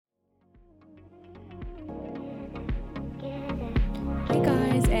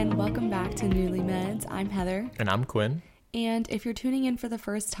and welcome back to Newly Meds. I'm Heather. And I'm Quinn. And if you're tuning in for the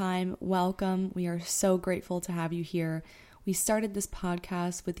first time, welcome. We are so grateful to have you here. We started this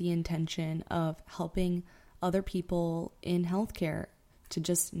podcast with the intention of helping other people in healthcare to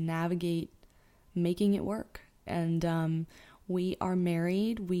just navigate making it work. And we are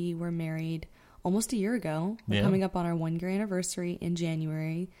married. We were married almost a year ago. We're coming up on our 1-year anniversary in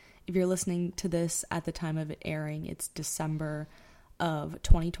January. If you're listening to this at the time of it airing, it's December of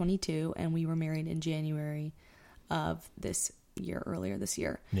 2022, and we were married in January of this year, earlier this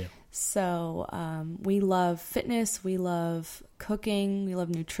year. Yeah. So we love fitness, we love cooking, we love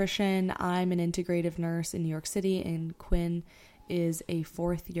nutrition. I'm an integrative nurse in New York City, and Quinn is a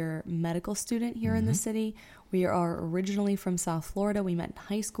 4th-year medical student here in the city. We are originally from South Florida. We met in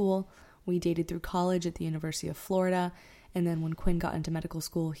high school. We dated through college at the University of Florida. And then when Quinn got into medical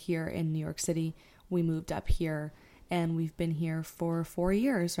school here in New York City, we moved up here. And we've been here for 4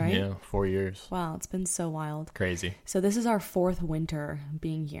 years, right? Yeah, 4 years. Wow, it's been so wild. Crazy. So this is our 4th winter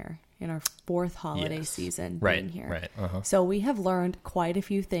being here, and our 4th holiday season being here. Right. Uh-huh. So we have learned quite a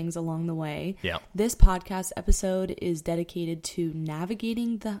few things along the way. Yeah. This podcast episode is dedicated to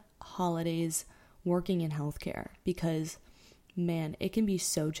navigating the holidays working in healthcare because, man, it can be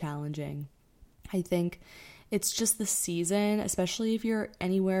so challenging. I think it's just the season, especially if you're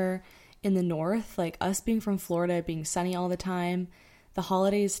anywhere in the north, like us being from Florida, being sunny all the time, the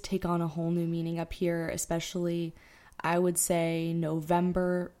holidays take on a whole new meaning up here, especially I would say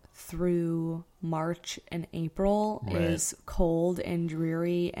November through March and April is cold and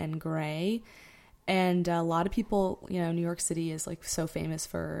dreary and gray. And a lot of people, New York City is like so famous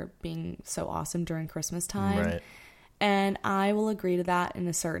for being so awesome during Christmas time. Right. And I will agree to that in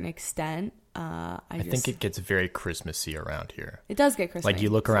a certain extent. I think it gets very Christmassy around here. It does get Christmassy. Like you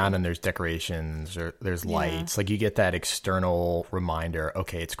look around and there's decorations or there's lights. Like you get that external reminder,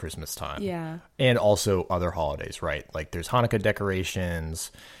 okay, it's Christmas time. Yeah. And also other holidays, right? Like there's Hanukkah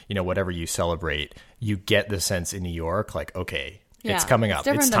decorations, whatever you celebrate. You get the sense in New York, like, okay, it's coming up.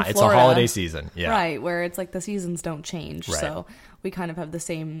 It's time. It's a holiday season. Yeah. Right. Where it's like the seasons don't change. Right. So we kind of have the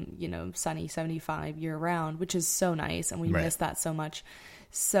same, sunny 75 year round, which is so nice. And we miss that so much.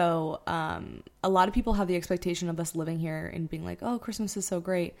 So a lot of people have the expectation of us living here and being like, oh, Christmas is so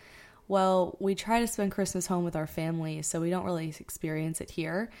great. Well, we try to spend Christmas home with our family, so we don't really experience it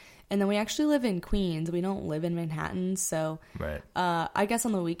here. And then we actually live in Queens. We don't live in Manhattan. So I guess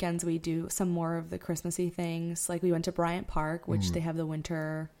on the weekends we do some more of the Christmassy things. Like we went to Bryant Park, which they have the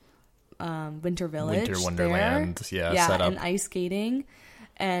winter village. Winter Wonderland, set up. And ice skating.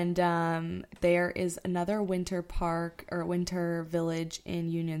 And there is another winter park or winter village in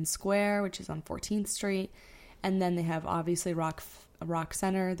Union Square, which is on 14th Street. And then they have obviously Rock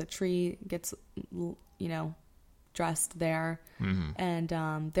Center. The tree gets, dressed there. Mm-hmm.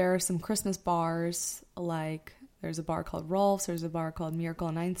 And there are some Christmas bars, like there's a bar called Rolf's. There's a bar called Miracle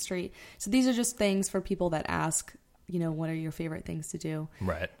on 9th Street. So these are just things for people that ask, what are your favorite things to do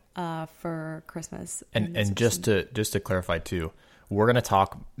for Christmas. And just to clarify too, we're going to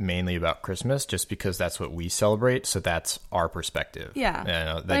talk mainly about Christmas just because that's what we celebrate. So that's our perspective.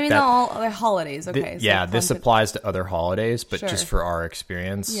 Yeah. All the holidays. Okay. This applies to other holidays, but just for our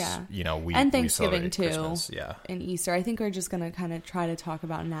experience, we and Thanksgiving too. Christmas, and Easter. I think we're just going to kind of try to talk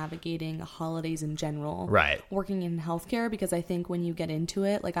about navigating holidays in general. Right. Working in healthcare, because I think when you get into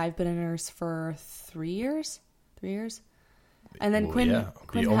it, like I've been a nurse for 3 years. And then Quinn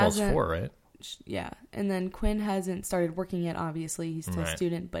almost hasn't, 4, right? Yeah. And then Quinn hasn't started working yet, obviously. He's still a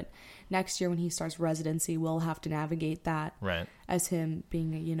student. But next year when he starts residency, we'll have to navigate that as him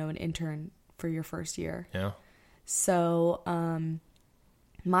being, an intern for your first year. Yeah. So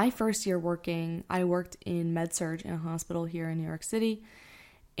my first year working, I worked in med-surg in a hospital here in New York City.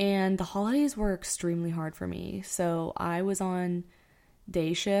 And the holidays were extremely hard for me. So I was on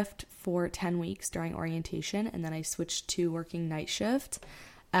day shift for 10 weeks during orientation. And then I switched to working night shift,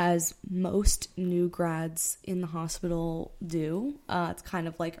 as most new grads in the hospital do. It's kind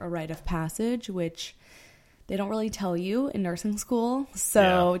of like a rite of passage, which they don't really tell you in nursing school.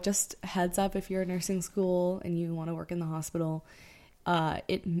 So just heads up, if you're in nursing school and you want to work in the hospital,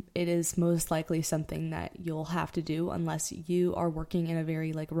 it is most likely something that you'll have to do unless you are working in a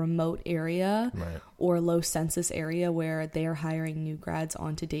very remote area or low census area where they are hiring new grads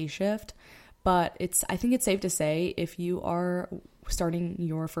onto day shift. But I think it's safe to say if you are starting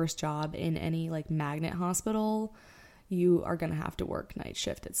your first job in any magnet hospital, you are going to have to work night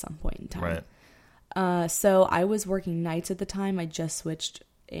shift at some point in time. So I was working nights at the time. I just switched,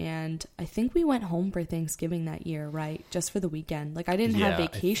 and I think we went home for Thanksgiving that year, right? Just for the weekend. I didn't have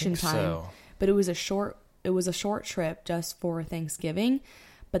vacation time, but it was a short trip just for Thanksgiving.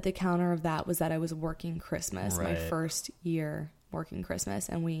 But the counter of that was that I was working Christmas, my first year working Christmas,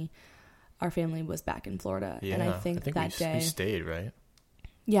 and our family was back in Florida. Yeah, and I think that day... we stayed, right?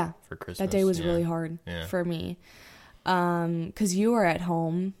 Yeah. For Christmas. That day was really hard for me. Because you were at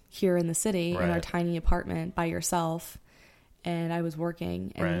home here in the city in our tiny apartment by yourself, and I was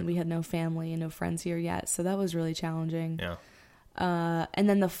working, and we had no family and no friends here yet. So that was really challenging. Yeah. And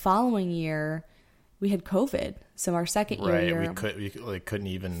then the following year... we had COVID, so our second year, we couldn't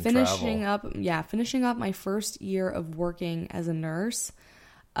even finishing travel. up my first year of working as a nurse.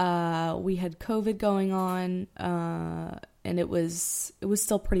 We had COVID going on, and it was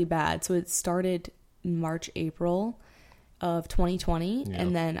still pretty bad. So it started in March, April of 2020,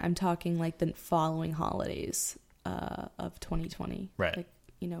 and then I'm talking like the following holidays of 2020, right?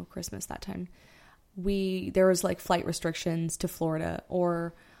 Like Christmas that time. There was like flight restrictions to Florida,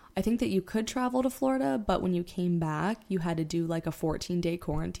 or I think that you could travel to Florida, but when you came back, you had to do like a 14-day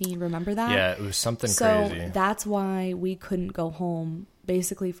quarantine. Remember that? Yeah, it was something crazy. So that's why we couldn't go home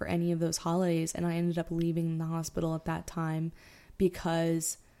basically for any of those holidays. And I ended up leaving the hospital at that time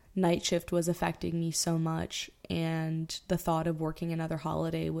because night shift was affecting me so much. And the thought of working another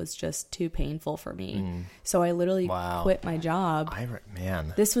holiday was just too painful for me. So I literally quit my job.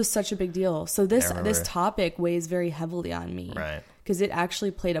 This was such a big deal. So this topic weighs very heavily on me. Right. Because it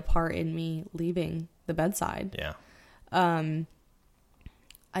actually played a part in me leaving the bedside. Yeah.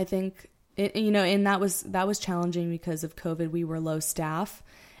 I think and that was challenging because of COVID. We were low staff,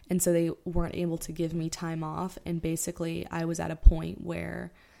 and so they weren't able to give me time off. And basically, I was at a point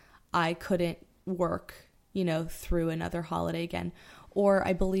where I couldn't work, through another holiday again. Or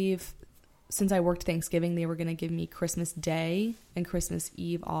I believe since I worked Thanksgiving, they were going to give me Christmas Day and Christmas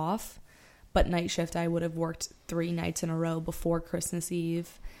Eve off. But night shift, I would have worked 3 nights in a row before Christmas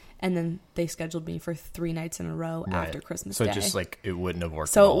Eve. And then they scheduled me for 3 nights in a row after Christmas Day. So just like it wouldn't have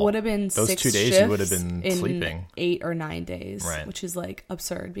worked at all. It would have been those 6 2 days you would have been sleeping. 8 or 9 days, which is like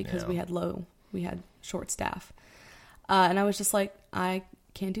absurd because we had short staff. And I was just like, I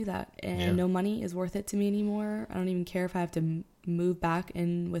can't do that. And no money is worth it to me anymore. I don't even care if I have to move back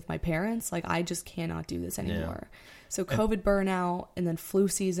in with my parents. Like, I just cannot do this anymore. So COVID burnout and then flu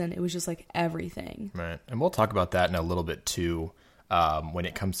season, it was just like everything. Right. And we'll talk about that in a little bit too, when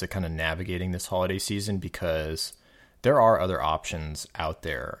it comes to kind of navigating this holiday season, because there are other options out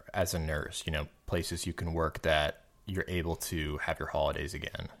there as a nurse, places you can work that you're able to have your holidays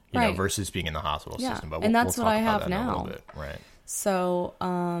again, you know, versus being in the hospital system. But and that's what I have now. Right. So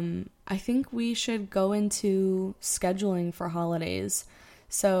I think we should go into scheduling for holidays.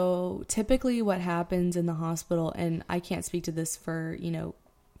 So typically what happens in the hospital, and I can't speak to this for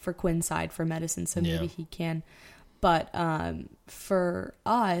Quinn's side for medicine, so maybe he can. But for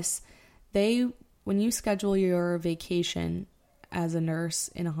us, when you schedule your vacation as a nurse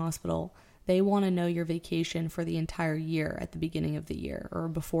in a hospital, they want to know your vacation for the entire year at the beginning of the year or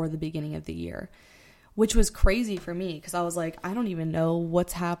before the beginning of the year, which was crazy for me because I was like, I don't even know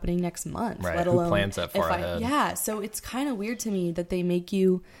what's happening next month. Right. Let alone who plans that far ahead? Yeah. So it's kind of weird to me that they make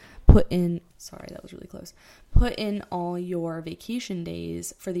you put in, sorry, that was really close, put in all your vacation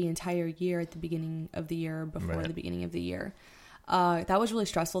days for the entire year at the beginning of the year before the beginning of the year. That was really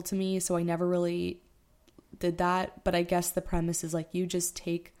stressful to me. So I never really did that. But I guess the premise is like you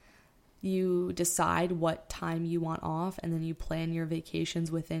decide what time you want off and then you plan your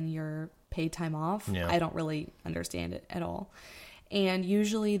vacations within your paid time off. Yeah. I don't really understand it at all. And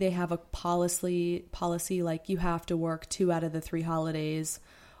usually they have a policy like you have to work 2 out of the 3 holidays,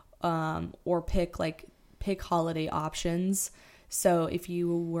 or pick holiday options. So if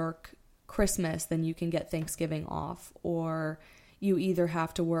you work Christmas, then you can get Thanksgiving off, or you either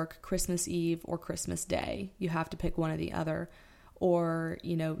have to work Christmas Eve or Christmas Day. You have to pick one or the other, or,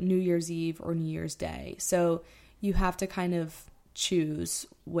 New Year's Eve or New Year's Day. So you have to kind of choose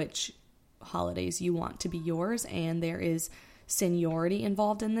which holidays you want to be yours, and there is seniority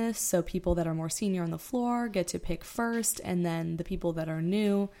involved in this. So people that are more senior on the floor get to pick first, and then the people that are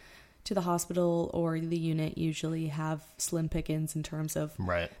new to the hospital or the unit usually have slim pickings in terms of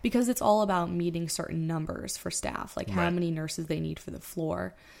because it's all about meeting certain numbers for staff, like how many nurses they need for the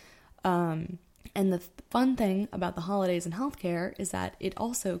floor. And the fun thing about the holidays in healthcare is that it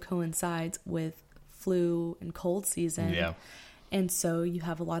also coincides with flu and cold season. Yeah. And so you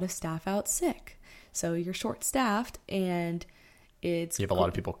have a lot of staff out sick. So you're short-staffed, and you have a lot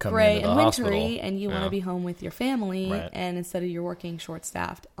of people coming into the hospital. Wintry, and you want to be home with your family. Right. And instead of you're working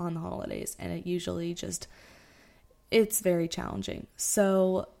short-staffed on the holidays, and it usually it's very challenging.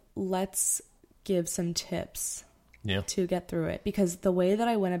 So let's give some tips to get through it, because the way that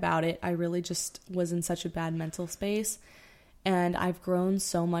I went about it, I really just was in such a bad mental space. And I've grown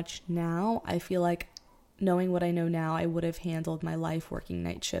so much now. I feel like knowing what I know now, I would have handled my life working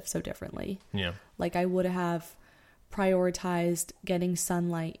night shift so differently. Yeah. Like I would have prioritized getting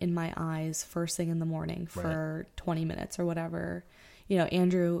sunlight in my eyes first thing in the morning for 20 minutes or whatever. You know,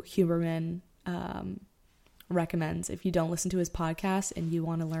 Andrew Huberman recommends, if you don't listen to his podcast and you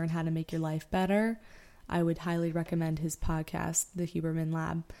want to learn how to make your life better, I would highly recommend his podcast, The Huberman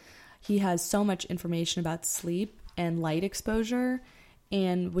Lab. He has so much information about sleep and light exposure,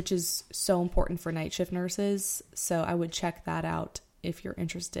 and which is so important for night shift nurses. So I would check that out if you're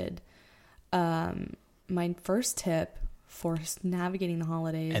interested. My first tip for navigating the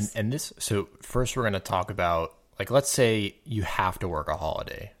holidays. And this, so first we're going to talk about, like, let's say you have to work a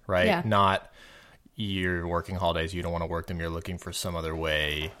holiday, right? Yeah. Not you're working holidays, you don't want to work them, you're looking for some other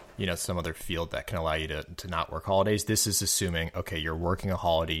way, you know, some other field that can allow you to not work holidays. This is assuming, okay, you're working a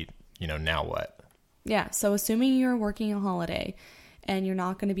holiday, you know, now what? Yeah, so assuming you're working a holiday and you're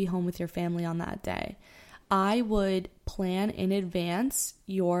not going to be home with your family on that day, I would plan in advance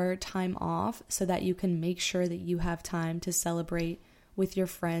your time off so that you can make sure that you have time to celebrate with your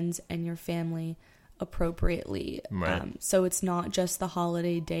friends and your family appropriately. Right. So it's not just the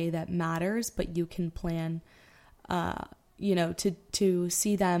holiday day that matters, but you can plan, you know, to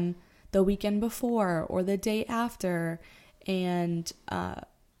see them the weekend before or the day after, and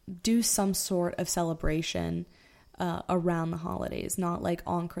do some sort of celebration around the holidays, not like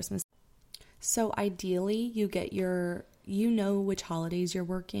on Christmas. So ideally you get you know which holidays you're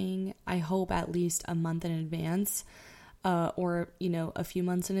working, I hope at least a month in advance, or, you know, a few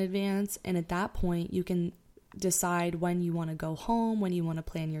months in advance. And at that point you can decide when you want to go home, when you want to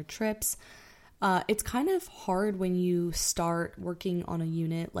plan your trips. It's kind of hard when you start working on a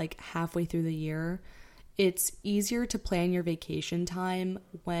unit like halfway through the year. It's easier to plan your vacation time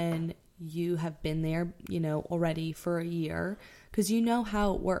when you have been there, you know, already for a year, because you know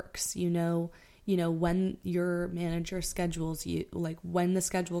how it works. You know when your manager schedules you, like when the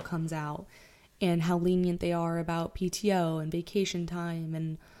schedule comes out, and how lenient they are about PTO and vacation time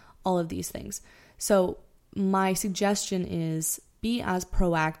and all of these things. So my suggestion is be as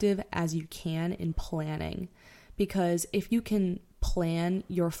proactive as you can in planning, because if you can plan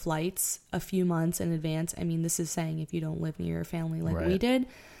your flights a few months in advance, I mean, this is saying if you don't live near your family like we did,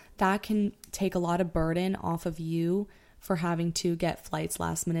 that can take a lot of burden off of you for having to get flights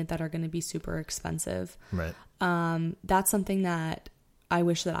last minute that are going to be super expensive. Right. That's something that I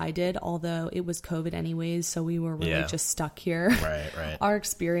wish that I did, although it was COVID anyways, so we were really just stuck here. Right. Our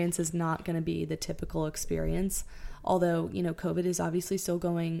experience is not going to be the typical experience. Although, you know, COVID is obviously still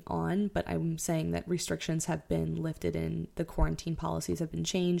going on, but I'm saying that restrictions have been lifted and the quarantine policies have been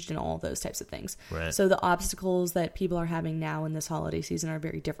changed and all those types of things. Right. So the obstacles that people are having now in this holiday season are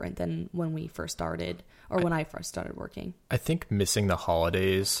very different than when we first started, or when I first started working. I think missing the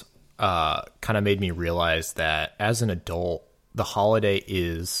holidays kind of made me realize that as an adult, the holiday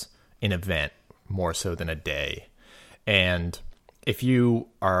is an event more so than a day. And if you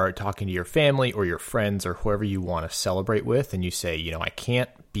are talking to your family or your friends or whoever you want to celebrate with, and you say, you know, I can't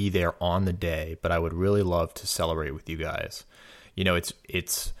be there on the day, but I would really love to celebrate with you guys. You know,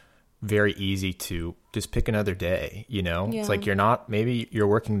 it's very easy to just pick another day, you know? Yeah. It's like maybe you're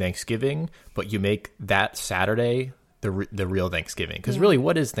working Thanksgiving, but you make that Saturday the real Thanksgiving. Because really,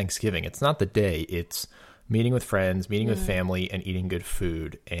 what is Thanksgiving? It's not the day. It's meeting with friends, meeting with family, and eating good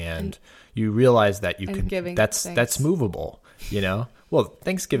food. And you realize that you can, that's movable, you know? Well,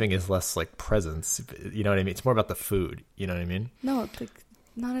 Thanksgiving is less like presents, you know what I mean? It's more about the food, you know what I mean? No, it's like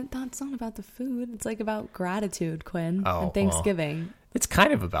it's not about the food. It's like about gratitude, Quinn, and Thanksgiving. Well, it's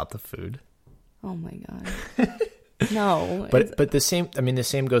kind of about the food. Oh my God. No. But the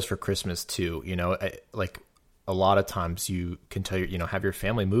same goes for Christmas too, you know? Like a lot of times you can tell have your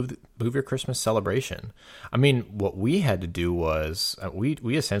family move your Christmas celebration. I mean, what we had to do was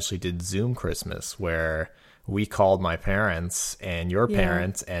we essentially did Zoom Christmas, where we called my parents and your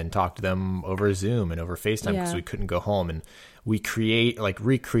parents and talked to them over Zoom and over FaceTime because we couldn't go home, and we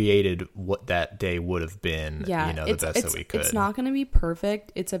recreated what that day would have been, the best that we could. It's not going to be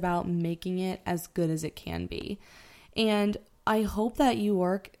perfect. It's about making it as good as it can be. And I hope that you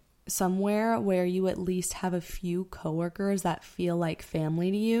work somewhere where you at least have a few coworkers that feel like family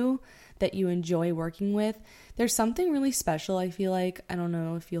to you, that you enjoy working with. There's something really special, I feel like, I don't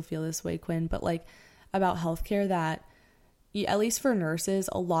know if you'll feel this way, Quinn, but like about healthcare, that at least for nurses,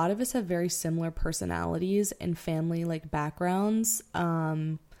 a lot of us have very similar personalities and family like backgrounds.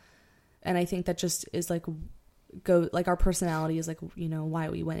 And I think that just is like our personality is like, you know, why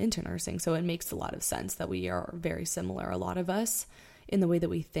we went into nursing. So it makes a lot of sense that we are very similar, a lot of us, in the way that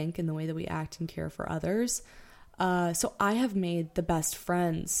we think and the way that we act and care for others. So I have made the best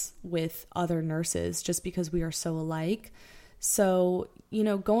friends with other nurses just because we are so alike. So, you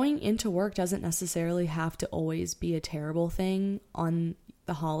know, going into work doesn't necessarily have to always be a terrible thing on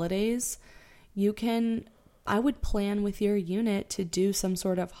the holidays. I would plan with your unit to do some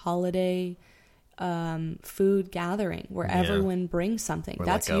sort of holiday food gathering where everyone brings something. Or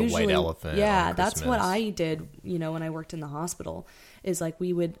that's like a usually white elephant. Yeah, that's what I did, you know, when I worked in the hospital, is like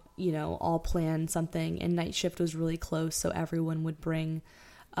we would, you know, all plan something, and night shift was really close, so everyone would bring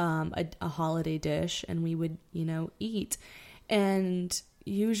a holiday dish and we would, you know, eat. And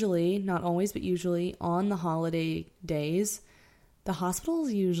usually, not always, but usually on the holiday days, the hospital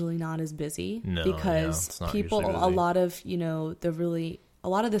is usually not as busy because people, a lot of, you know, a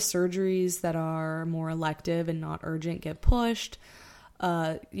lot of the surgeries that are more elective and not urgent get pushed.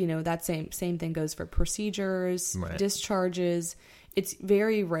 You know, that same thing goes for procedures, discharges. It's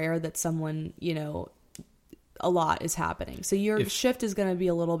very rare that someone, you know, a lot is happening. So your shift is going to be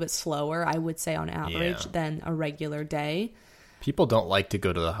a little bit slower, I would say, on average than a regular day. People don't like to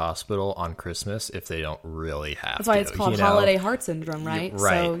go to the hospital on Christmas if they don't really have to. That's why it's called holiday heart syndrome, right?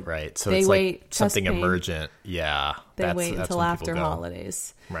 Right. So it's like something emergent. Yeah. They wait until after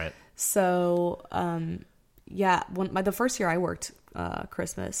holidays. Right. So, the first year I worked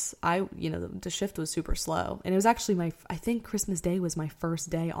Christmas, the shift was super slow. And it was actually I think Christmas Day was my first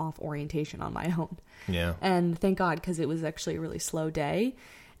day off orientation on my own. Yeah. And thank God, because it was actually a really slow day.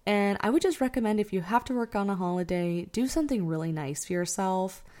 And I would just recommend, if you have to work on a holiday, do something really nice for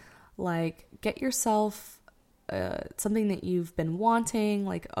yourself. Like, get yourself something that you've been wanting,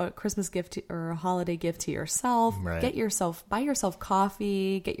 like a Christmas gift or a holiday gift to yourself. Right. Buy yourself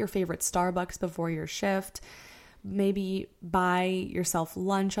coffee, get your favorite Starbucks before your shift. Maybe buy yourself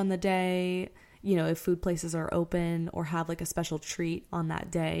lunch on the day, you know, if food places are open, or have like a special treat on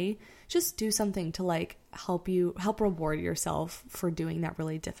that day. Just do something to like help reward yourself for doing that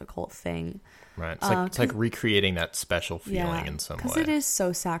really difficult thing. Right. It's like recreating that special feeling in some way. Because it is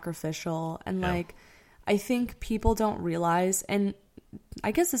so sacrificial. And like, I think people don't realize, and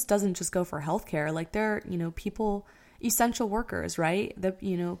I guess this doesn't just go for healthcare. Like, there, you know, people, essential workers, right?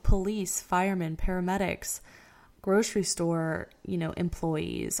 Police, firemen, paramedics, grocery store, you know,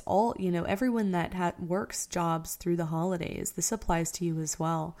 employees, all, you know, everyone that works jobs through the holidays. This applies to you as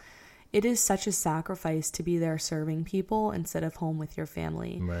well. It is such a sacrifice to be there serving people instead of home with your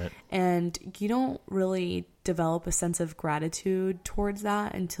family. Right. And you don't really develop a sense of gratitude towards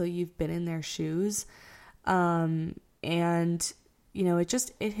that until you've been in their shoes. And, you know, it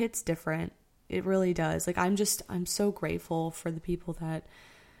hits different. It really does. Like, I'm so grateful for the people that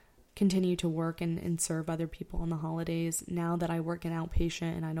continue to work and serve other people on the holidays. Now that I work in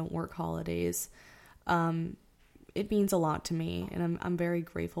outpatient and I don't work holidays, it means a lot to me, and I'm very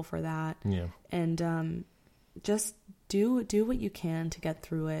grateful for that. Yeah. And just do what you can to get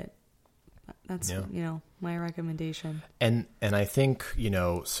through it. That's you know, my recommendation. And I think, you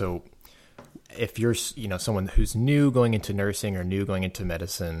know, so if you're, you know, someone who's new going into nursing or new going into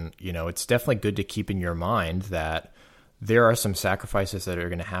medicine, you know, it's definitely good to keep in your mind that there are some sacrifices that are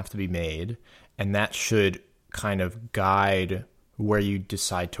going to have to be made, and that should kind of guide where you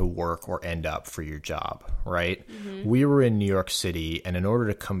decide to work or end up for your job, right? Mm-hmm. We were in New York City, and in order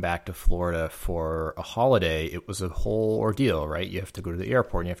to come back to Florida for a holiday, it was a whole ordeal, right? You have to go to the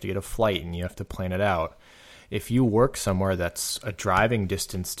airport, and you have to get a flight, and you have to plan it out. If you work somewhere that's a driving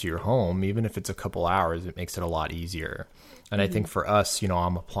distance to your home, even if it's a couple hours, it makes it a lot easier. And I think for us, you know,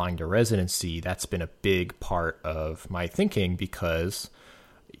 I'm applying to residency. That's been a big part of my thinking because,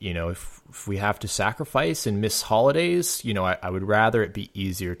 you know, if we have to sacrifice and miss holidays, you know, I would rather it be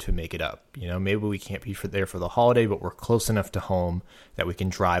easier to make it up. You know, maybe we can't be there for the holiday, but we're close enough to home that we can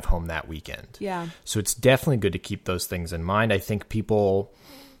drive home that weekend. Yeah. So it's definitely good to keep those things in mind. I think people,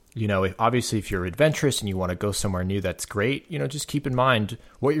 you know, obviously if you're adventurous and you want to go somewhere new, that's great. You know, just keep in mind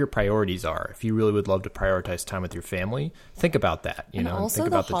what your priorities are. If you really would love to prioritize time with your family, think about that. You know, also think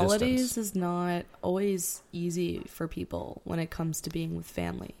about the holidays is not always easy for people when it comes to being with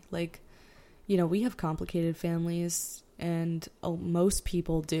family. Like, you know, we have complicated families, and most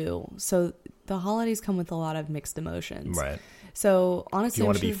people do. So the holidays come with a lot of mixed emotions. Right. So honestly, you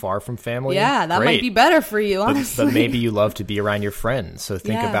want to be far from family? Yeah, that might be better for you, honestly. But maybe you love to be around your friends. So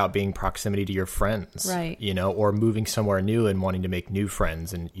think about being proximity to your friends, right? You know, or moving somewhere new and wanting to make new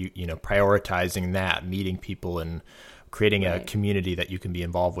friends, and you know, prioritizing that, meeting people, and creating a community that you can be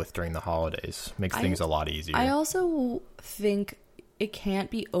involved with during the holidays makes things a lot easier. I also think it can't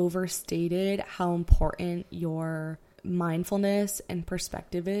be overstated how important your mindfulness and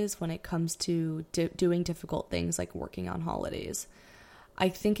perspective is when it comes to doing difficult things like working on holidays. I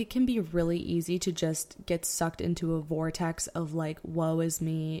think it can be really easy to just get sucked into a vortex of like, woe is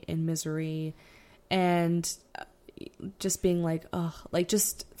me and misery, and just being like, ugh, like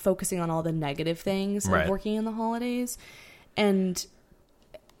just focusing on all the negative things of working in the holidays. And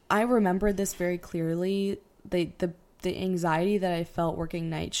I remember this very clearly, the anxiety that I felt working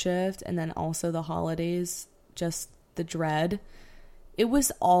night shift, and then also the holidays, just the dread, it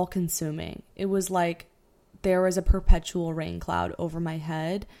was all consuming. It was like there was a perpetual rain cloud over my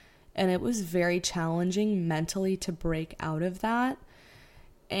head, and it was very challenging mentally to break out of that.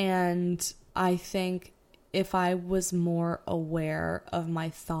 And I think if I was more aware of my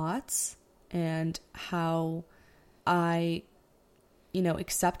thoughts and how I,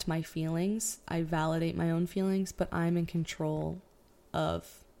 accept my feelings, I validate my own feelings, but I'm in control of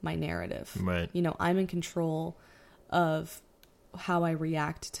my narrative. Right. I'm in control of how I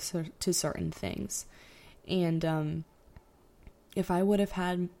react to certain things. And if I would have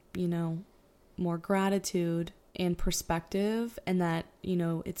had, more gratitude and perspective, and that,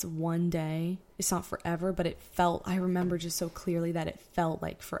 it's one day, it's not forever, but I remember just so clearly that it felt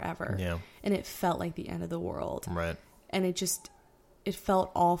like forever. Yeah. And it felt like the end of the world. Right. And it felt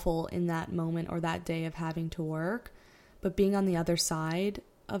awful in that moment or that day of having to work. But being on the other side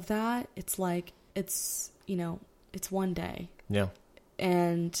of that, it's like, it's one day. Yeah.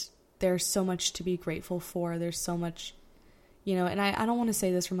 And there's so much to be grateful for. There's so much, and I don't want to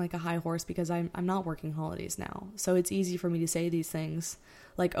say this from like a high horse, because I'm not working holidays now. So it's easy for me to say these things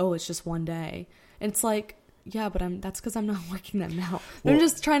like, oh, it's just one day. And it's like, yeah, but that's because I'm not working them now. Well, I'm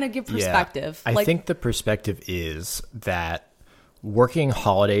just trying to give perspective. Yeah, I think the perspective is that working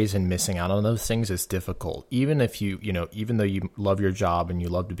holidays and missing out on those things is difficult. Even if even though you love your job and you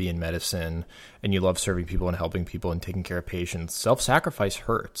love to be in medicine and you love serving people and helping people and taking care of patients, self-sacrifice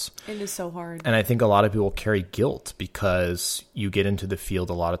hurts. It is so hard. And I think a lot of people carry guilt because you get into the field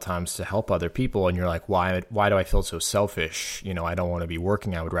a lot of times to help other people, and you're like, why do I feel so selfish? I don't want to be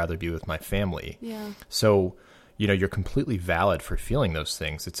working. I would rather be with my family. Yeah. So, you're completely valid for feeling those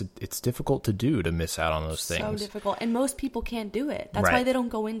things. It's difficult to do, to miss out on those things. So difficult. And most people can't do it. That's why they don't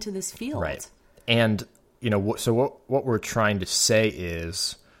go into this field. Right. And, so what we're trying to say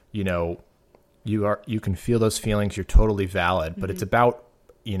is, you can feel those feelings. You're totally valid, but it's about,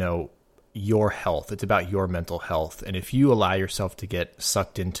 your health. It's about your mental health. And if you allow yourself to get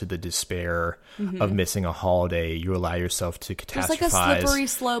sucked into the despair of missing a holiday, you allow yourself to catastrophize. There's like a slippery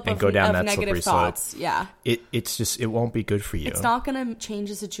slope and go down that negative thoughts. Slope. Yeah. It won't be good for you. It's not going to change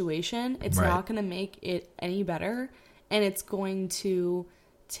the situation. It's not going to make it any better. And it's going to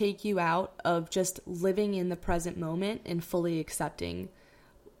take you out of just living in the present moment and fully accepting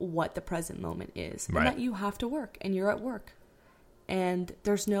what the present moment is. And that you have to work, and you're at work. And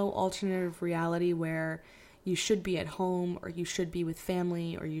there's no alternative reality where you should be at home, or you should be with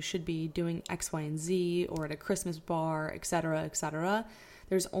family, or you should be doing X, Y, and Z, or at a Christmas bar, etc., etc.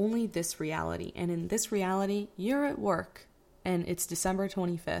 There's only this reality. And in this reality, you're at work, and it's December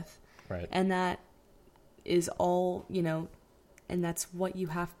 25th. Right. And that is all, and that's what you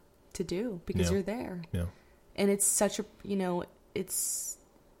have to do, because you're there. Yeah. And it's such a,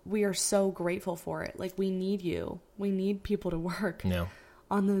 we are so grateful for it. Like, we need you. We need people to work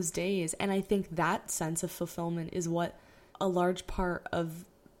on those days. And I think that sense of fulfillment is what a large part of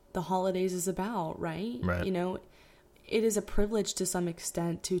the holidays is about, right? Right. It is a privilege to some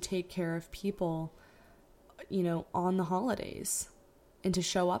extent to take care of people, on the holidays, and to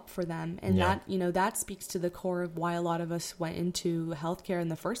show up for them. And that, that speaks to the core of why a lot of us went into healthcare in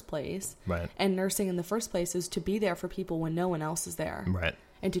the first place. Right. And nursing in the first place, is to be there for people when no one else is there. Right.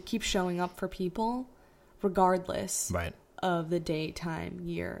 And to keep showing up for people regardless of the date, time,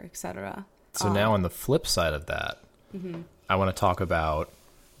 year, etc. So now on the flip side of that, I want to talk about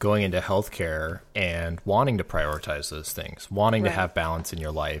going into healthcare and wanting to prioritize those things, wanting to have balance in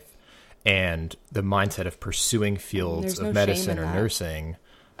your life, and the mindset of pursuing fields of medicine or nursing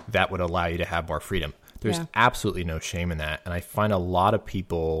that would allow you to have more freedom. There's absolutely no shame in that. And I find a lot of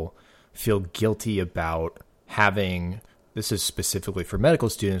people feel guilty about having... This is specifically for medical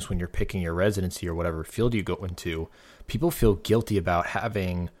students when you're picking your residency or whatever field you go into. People feel guilty about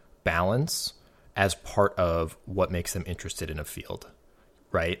having balance as part of what makes them interested in a field,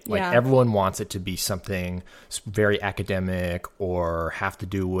 right? Like everyone wants it to be something very academic or have to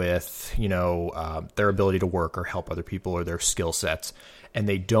do with, their ability to work or help other people or their skill sets. And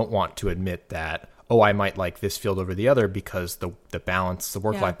they don't want to admit that, I might like this field over the other because the balance, the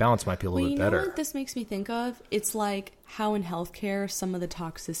work-life balance might be a little bit better. You know what this makes me think of? It's like how in healthcare, some of the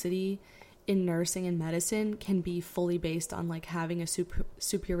toxicity in nursing and medicine can be fully based on like having a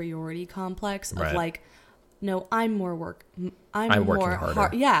superiority complex of like, no, I'm more I'm working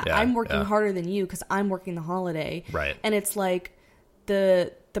harder. Yeah, I'm working harder than you because I'm working the holiday. Right. And it's like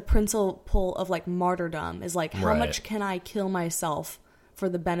the principle of like martyrdom is like, how much can I kill myself for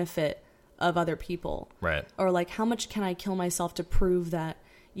the benefit of other people? Right. Or like, how much can I kill myself to prove that,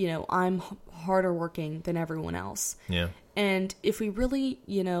 you know, I'm harder working than everyone else? Yeah. And if we really,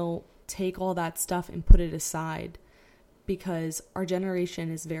 you know, take all that stuff and put it aside, because our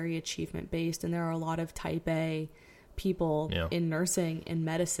generation is very achievement based and there are a lot of type A people in nursing and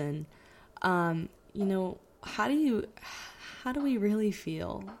medicine, you know, how do we really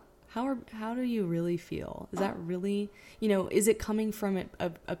feel? How do you really feel? Is that really, you know, is it coming from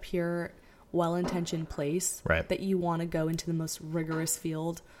a pure, well-intentioned place that you want to go into the most rigorous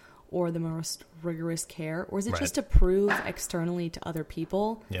field or the most rigorous care? Or is it just to prove externally to other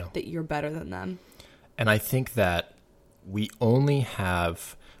people that you're better than them? And I think that we only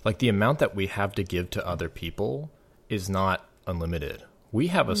have, like, the amount that we have to give to other people is not unlimited. We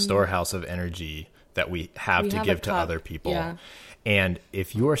have a storehouse of energy that we have to give to other people. Yeah. And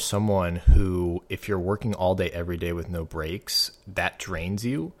if you are someone who, if you're working all day, every day with no breaks, that drains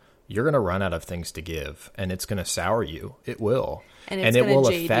you, you're going to run out of things to give, and it's going to sour you. It will. And it will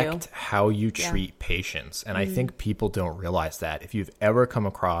affect how you treat patients. And I think people don't realize that. If you've ever come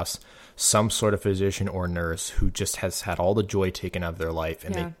across some sort of physician or nurse who just has had all the joy taken out of their life,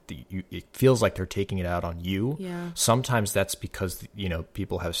 and it feels like they're taking it out on you, sometimes that's because, you know,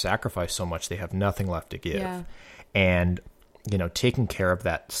 people have sacrificed so much, they have nothing left to give. Yeah. And, you know, taking care of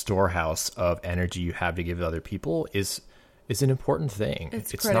that storehouse of energy you have to give to other people is an important thing.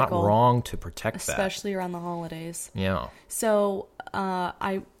 It's not wrong to protect that. Especially around the holidays. Yeah. So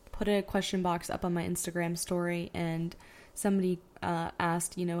I put a question box up on my Instagram story, and somebody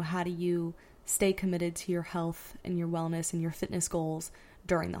asked, you know, how do you stay committed to your health and your wellness and your fitness goals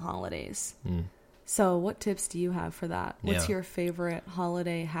during the holidays? So what tips do you have for that? What's your favorite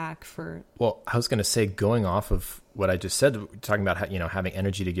holiday hack for? Well, I was going to say, going off of what I just said, talking about how, you know, having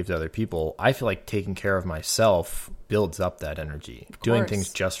energy to give to other people, I feel like taking care of myself builds up that energy. Doing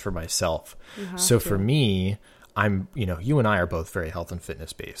things just for myself. So for me, you know, you and I are both very health and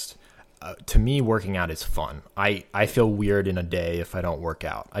fitness based. To me, working out is fun. I feel weird in a day if I don't work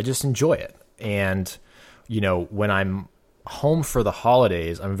out. I just enjoy it. And, you know, when I'm home for the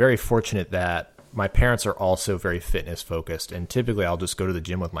holidays, I'm very fortunate that my parents are also very fitness focused, and typically I'll just go to the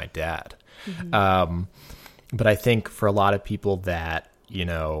gym with my dad. But I think for a lot of people that, you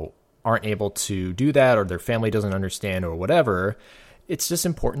know, aren't able to do that, or their family doesn't understand or whatever, it's just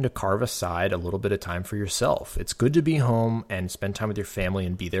important to carve aside a little bit of time for yourself. It's good to be home and spend time with your family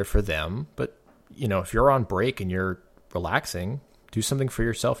and be there for them. But, you know, if you're on break and you're relaxing, do something for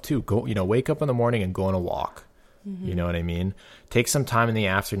yourself too. Go, you know, wake up in the morning and go on a walk. You know what I mean? Take some time in the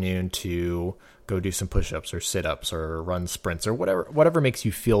afternoon to go do some push-ups or sit-ups or run sprints or whatever makes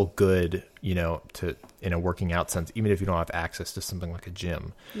you feel good, you know, in a working out sense, even if you don't have access to something like a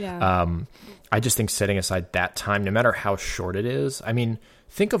gym. I just think setting aside that time, no matter how short it is, I mean,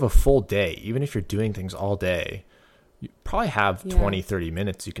 think of a full day. Even if you're doing things all day, you probably have 20, 30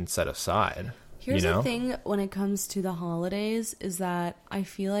 minutes you can set aside. Here's the thing when it comes to the holidays is that I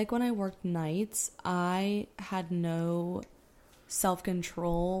feel like when I worked nights, I had no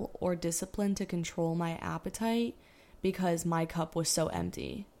self-control or discipline to control my appetite because my cup was so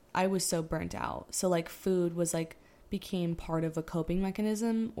empty. I was so burnt out. So like food was like became part of a coping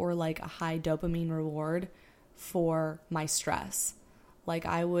mechanism or like a high dopamine reward for my stress. Like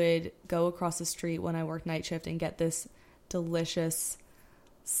I would go across the street when I worked night shift and get this delicious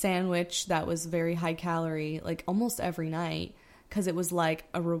sandwich that was very high calorie like almost every night because it was like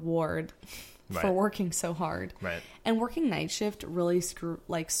a reward for working so hard. And working night shift really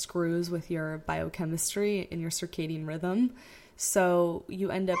screws with your biochemistry and your circadian rhythm. So you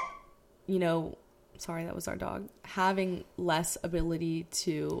end up, you know, sorry, that was our dog, having less ability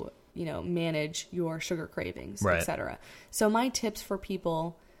to, you know, manage your sugar cravings, etc. So my tips for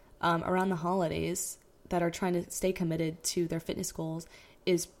people around the holidays that are trying to stay committed to their fitness goals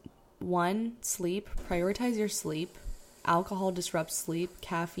is 1, sleep. Prioritize your sleep. Alcohol disrupts sleep.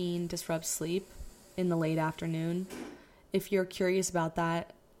 Caffeine disrupts sleep in the late afternoon. If you're curious about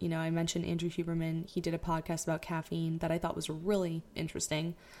that, you know, I mentioned Andrew Huberman. He did a podcast about caffeine that I thought was really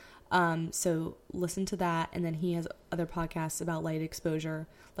interesting. So listen to that. And then he has other podcasts about light exposure,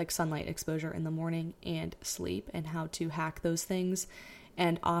 like sunlight exposure in the morning and sleep and how to hack those things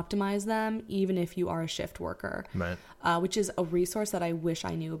and optimize them, even if you are a shift worker, which is a resource that I wish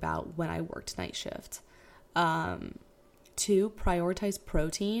I knew about when I worked night shift. 2, prioritize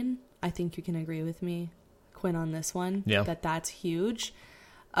protein. I think you can agree with me, Quinn, on this one. That's huge.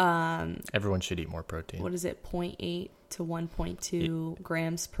 Everyone should eat more protein. What is it? 0.8 to 1.2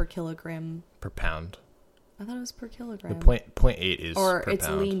 grams per kilogram. Per pound. I thought it was per kilogram. The 0.8 is or per it's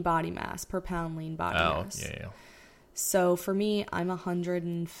pound. lean body mass, per pound lean body mass. Yeah. So for me, I'm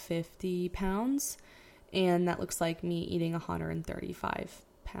 150 pounds, and that looks like me eating 135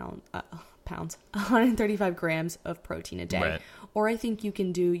 pounds, 135 grams of protein a day. Right. Or I think you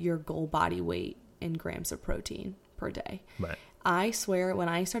can do your goal body weight in grams of protein per day. Right. I swear, when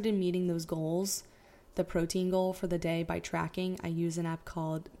I started meeting those goals, the protein goal for the day by tracking, I use an app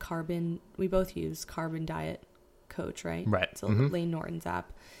called Carbon. We both use Carbon Diet Coach, right? Right. It's Lane Norton's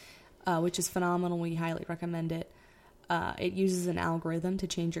app, which is phenomenal. We highly recommend it. It uses an algorithm to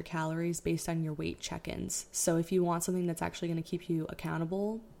change your calories based on your weight check-ins. So if you want something that's actually going to keep you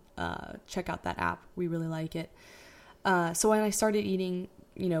accountable, check out that app. We really like it. So when I started eating,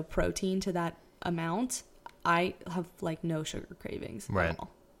 protein to that amount, I have like no sugar cravings at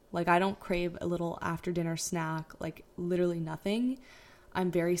all. Like I don't crave a little after dinner snack, like literally nothing. I'm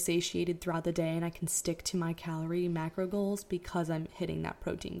very satiated throughout the day, and I can stick to my calorie macro goals because I'm hitting that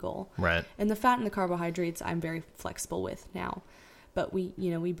protein goal. Right. And the fat and the carbohydrates I'm very flexible with now. But we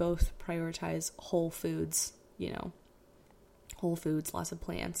both prioritize whole foods, whole foods, lots of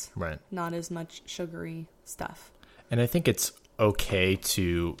plants. Right. Not as much sugary stuff. And I think it's okay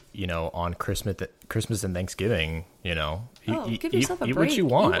to, on Christmas and Thanksgiving, give yourself a eat break. what you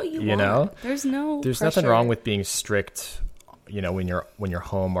want, Eat what you want. There's There's pressure. nothing wrong with being strict, when you're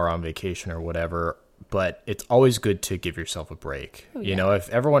home or on vacation or whatever, but it's always good to give yourself a break. Oh, yeah.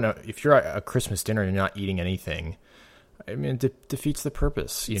 If you're at a Christmas dinner and you're not eating anything, I mean, it defeats the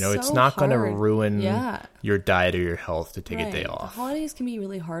purpose. It's so not going to hard. ruin Yeah. your diet or your health to take a day The off. holidays can be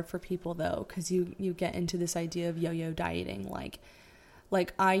really hard for people though, because you get into this idea of yo-yo dieting.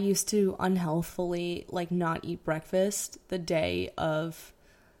 Like I used to unhealthfully not eat breakfast the day of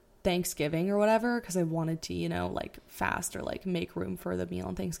Thanksgiving or whatever, because I wanted to fast or make room for the meal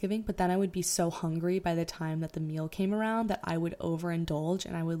on Thanksgiving. But then I would be so hungry by the time that the meal came around that I would overindulge,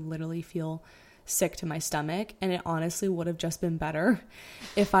 and I would literally feel sick to my stomach. And it honestly would have just been better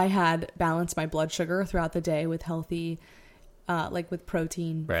if I had balanced my blood sugar throughout the day with healthy with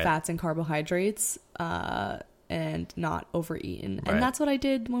protein, right. fats, and carbohydrates, and not overeaten. Right. And that's what I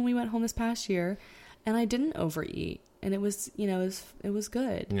did when we went home this past year, and I didn't overeat, and it was it was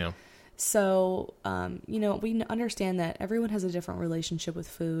good. Yeah. So we understand that everyone has a different relationship with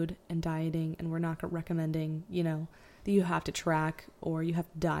food and dieting, and we're not recommending that you have to track or you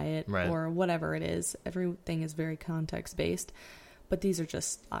have to diet right. or whatever it is. Everything is very context based, but these are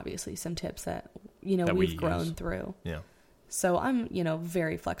just obviously some tips that we've grown through. Yeah. So I'm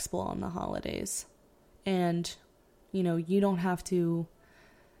very flexible on the holidays, and you don't have to.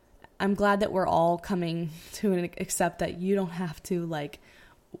 I'm glad that we're all coming to accept that you don't have to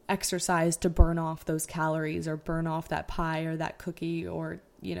exercise to burn off those calories or burn off that pie or that cookie or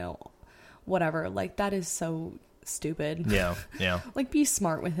whatever. That is so stupid. Yeah. Be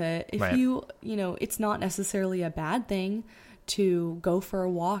smart with it. If right. it's not necessarily a bad thing to go for a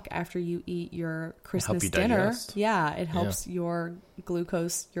walk after you eat your Christmas dinner. Digest. Yeah, it helps your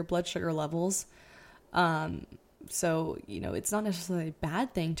glucose, your blood sugar levels. So, it's not necessarily a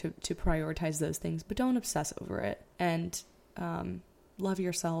bad thing to prioritize those things, but don't obsess over it, and love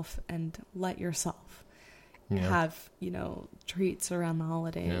yourself and let yourself have, treats around the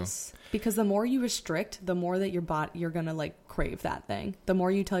holidays. Because the more you restrict, the more that you're going to crave that thing. The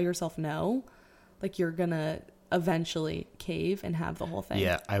more you tell yourself no, you're going to eventually cave and have the whole thing.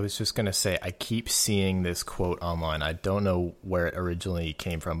 Yeah, I was just going to say, I keep seeing this quote online. I don't know where it originally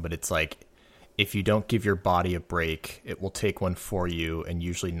came from, but it's if you don't give your body a break, it will take one for you, and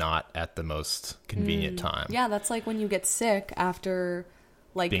usually not at the most convenient time. Yeah, that's when you get sick after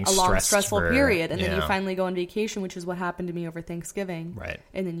being a long stressful period, and then you yeah. finally go on vacation, which is what happened to me over Thanksgiving. Right.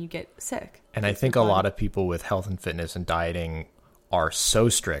 And then you get sick. And I think a lot of people with health and fitness and dieting are so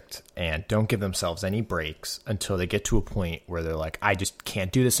strict and don't give themselves any breaks until they get to a point where they're like, I just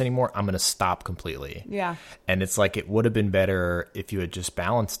can't do this anymore. I'm going to stop completely. Yeah. And it's it would have been better if you had just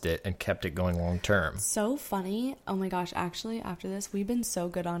balanced it and kept it going long term. So funny. Oh my gosh. Actually, after this, we've been so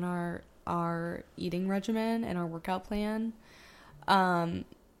good on our eating regimen and our workout plan.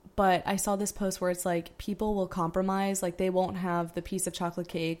 But I saw this post where it's people will compromise, they won't have the piece of chocolate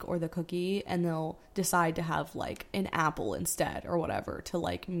cake or the cookie, and they'll decide to have an apple instead or whatever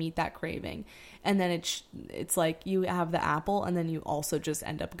to meet that craving. And then it's you have the apple, and then you also just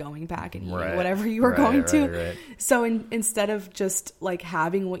end up going back and eating right. whatever you were going to. Right. So instead of just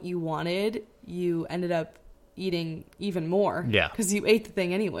having what you wanted, you ended up eating even more. Yeah. Because you ate the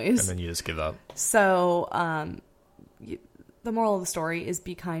thing anyways. And then you just give up. So, the moral of the story is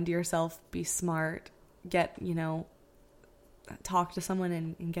be kind to yourself, be smart, get, talk to someone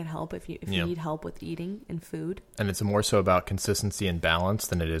and get help if you need help with eating and food. And it's more so about consistency and balance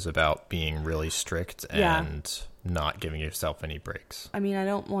than it is about being really strict and not giving yourself any breaks. I mean, I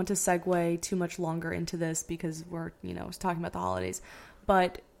don't want to segue too much longer into this because we're, talking about the holidays.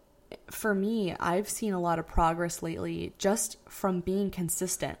 But for me, I've seen a lot of progress lately just from being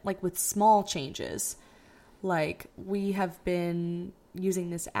consistent, like with small changes. Like we have been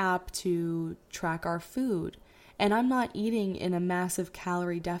using this app to track our food. And I'm not eating in a massive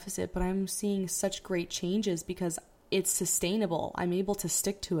calorie deficit, but I'm seeing such great changes because it's sustainable. I'm able to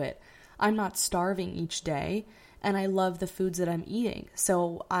stick to it. I'm not starving each day. And I love the foods that I'm eating.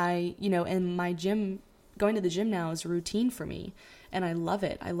 So and my going to the gym now is a routine for me. And I love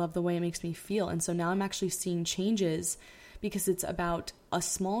it. I love the way it makes me feel. And so now I'm actually seeing changes because it's about a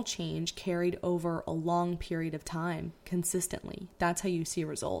small change carried over a long period of time consistently. That's how you see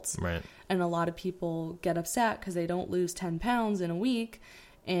results. Right. And a lot of people get upset because they don't lose 10 pounds in a week.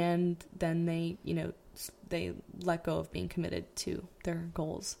 And then they let go of being committed to their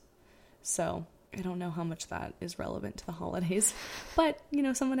goals. So I don't know how much that is relevant to the holidays, but,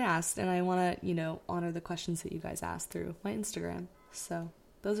 someone asked, and I want to, honor the questions that you guys asked through my Instagram. So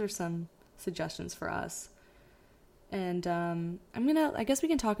those are some suggestions for us. And I guess we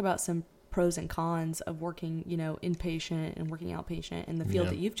can talk about some pros and cons of working, inpatient and working outpatient in the field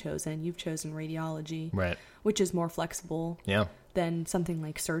that you've chosen. You've chosen radiology, right, which is more flexible than something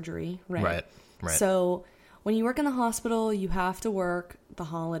like surgery, right? Right. So when you work in the hospital, you have to work the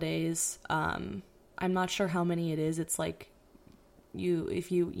holidays. I'm not sure how many it is. It's like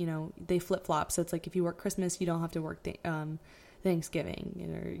they flip flop. So it's like if you work Christmas, you don't have to work Thanksgiving,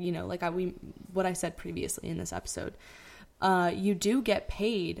 or what I said previously in this episode. You do get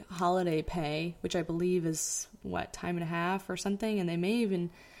paid holiday pay, which I believe is time and a half or something, and they may even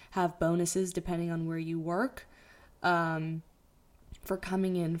have bonuses depending on where you work. For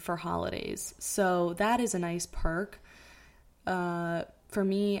coming in for holidays. So that is a nice perk. For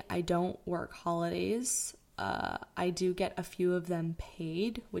me, I don't work holidays. I do get a few of them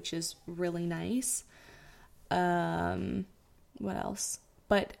paid, which is really nice. What else?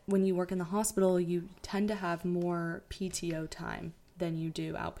 But when you work in the hospital, you tend to have more PTO time than you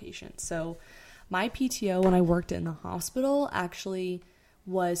do outpatient. So my PTO when I worked in the hospital actually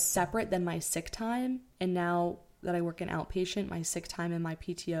was separate than my sick time, and now that I work in outpatient, my sick time and my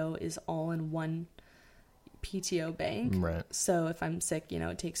PTO is all in one PTO bank. Right. So if I'm sick,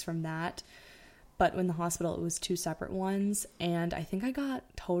 it takes from that. But in the hospital, it was two separate ones. And I think I got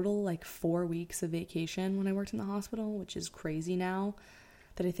total 4 weeks of vacation when I worked in the hospital, which is crazy now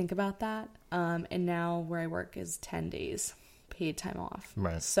that I think about that. And now where I work is 10 days paid time off.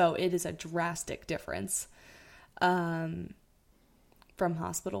 Right. So it is a drastic difference from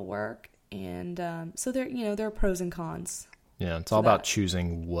hospital work. And so there are pros and cons. Yeah, it's all about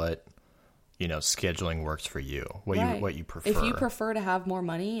choosing what scheduling works for you. What you prefer. If you prefer to have more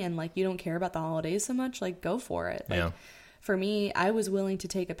money and you don't care about the holidays so much, go for it. For me, I was willing to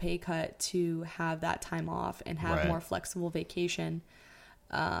take a pay cut to have that time off and have more flexible vacation.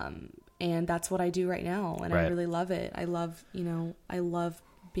 And that's what I do right now, and I really love it. I love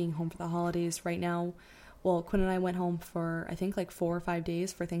being home for the holidays right now. Well, Quinn and I went home for I think 4 or 5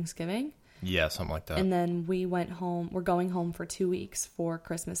 days for Thanksgiving. Yeah, something like that. And then we went home. We're going home for 2 weeks for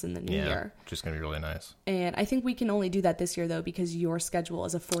Christmas and the New Year. Which is going to be really nice. And I think we can only do that this year, though, because your schedule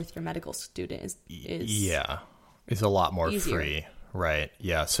as a fourth-year medical student is it's a lot more easier. Free. Right.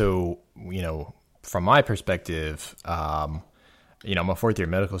 Yeah. So, from my perspective, I'm a fourth-year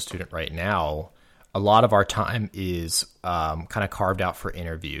medical student right now. A lot of our time is kind of carved out for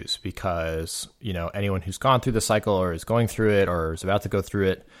interviews because, anyone who's gone through the cycle or is going through it or is about to go through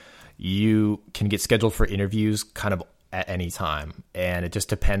it, you can get scheduled for interviews kind of at any time. And it just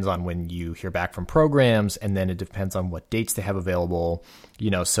depends on when you hear back from programs, and then it depends on what dates they have available.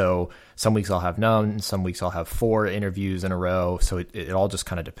 So some weeks I'll have none, some weeks I'll have 4 interviews in a row. So it all just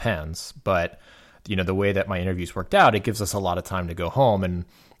kind of depends. But, the way that my interviews worked out, it gives us a lot of time to go home, and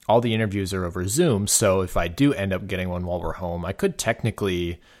all the interviews are over Zoom. So if I do end up getting one while we're home, I could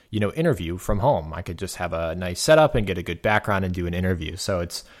technically, interview from home. I could just have a nice setup and get a good background and do an interview. So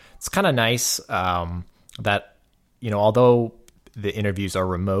it's kind of nice that, although the interviews are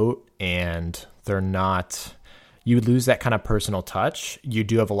remote and they're not, you lose that kind of personal touch. You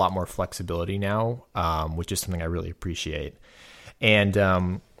do have a lot more flexibility now, which is something I really appreciate. And,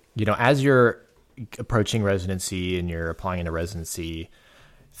 as you're approaching residency and you're applying into residency,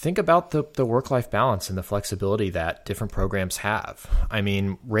 think about the work-life balance and the flexibility that different programs have. I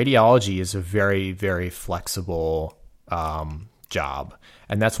mean, radiology is a very, very flexible job.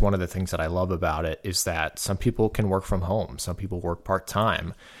 And that's one of the things that I love about it, is that some people can work from home. Some people work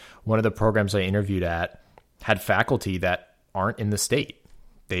part-time. One of the programs I interviewed at had faculty that aren't in the state.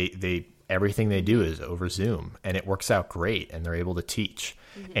 They everything they do is over Zoom, and it works out great, and they're able to teach.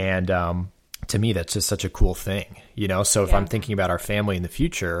 And to me, that's just such a cool thing, So if I'm thinking about our family in the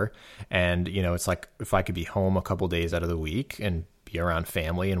future, and it's like, if I could be home a couple days out of the week and be around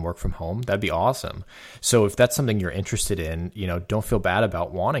family and work from home, that'd be awesome. So if that's something you're interested in, don't feel bad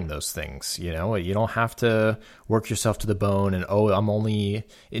about wanting those things. You don't have to work yourself to the bone and, I'm only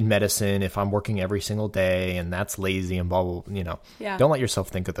in medicine if I'm working every single day, and that's lazy and blah, blah, Don't let yourself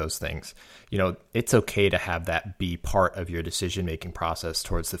think of those things. It's okay to have that be part of your decision-making process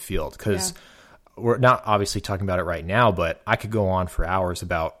towards the field, because we're not obviously talking about it right now, but I could go on for hours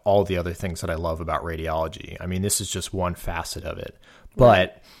about all the other things that I love about radiology. I mean, this is just one facet of it,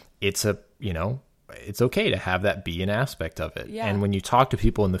 but it's it's okay to have that be an aspect of it. Yeah. And when you talk to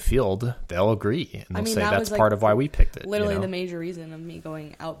people in the field, they'll agree, and they'll say that's part of why we picked it. Literally the major reason of me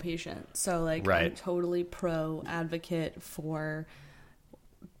going outpatient. So I'm totally pro advocate for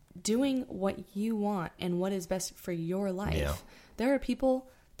doing what you want and what is best for your life. Yeah. There are people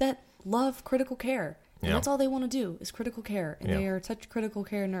that love critical care, and that's all they want to do is critical care, and they are such critical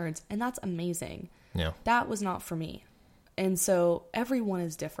care nerds, and that's amazing. That was not for me. And so everyone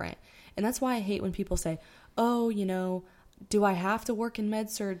is different, and that's why I hate when people say, do I have to work in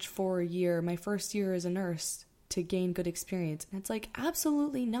med surg for a year, my first year as a nurse, to gain good experience? And it's like,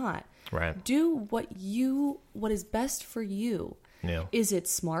 absolutely not. Right. Do what is best for you. Yeah. Is it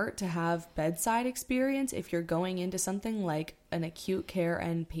smart to have bedside experience if you're going into something like an acute care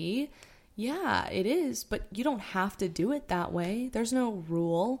NP? Yeah, it is, but you don't have to do it that way. There's no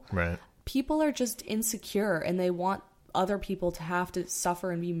rule. Right. People are just insecure, and they want other people to have to suffer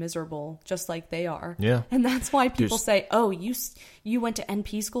and be miserable just like they are. Yeah. And that's why people say, you went to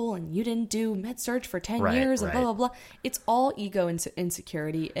NP school and you didn't do med surg for 10 years and blah, blah, blah. It's all ego and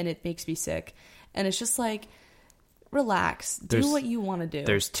insecurity, and it makes me sick. And it's just like, relax. Do what you want to do.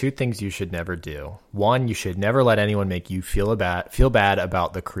 There's two things you should never do. One, you should never let anyone make you feel bad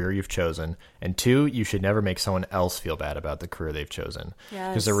about the career you've chosen. And two, you should never make someone else feel bad about the career they've chosen.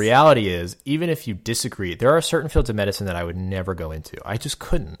 Because the reality is, even if you disagree, there are certain fields of medicine that I would never go into. I just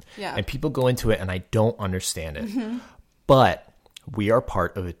couldn't. Yeah. And people go into it, and I don't understand it. Mm-hmm. But we are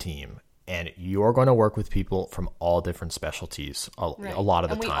part of a team. And you're going to work with people from all different specialties a lot of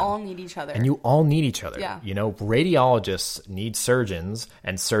the time. And we all need each other. And you all need each other. Yeah. Radiologists need surgeons,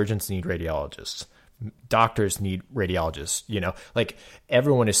 and surgeons need radiologists. Doctors need radiologists.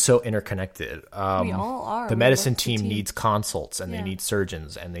 Everyone is so interconnected. We all are. The medicine team needs consults, and they need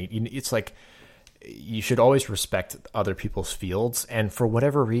surgeons. And it's like, you should always respect other people's fields, and for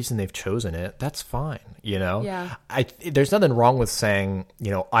whatever reason they've chosen it, that's fine. Yeah. There's nothing wrong with saying,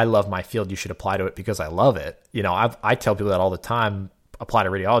 I love my field, you should apply to it because I love it. I tell people that all the time, apply to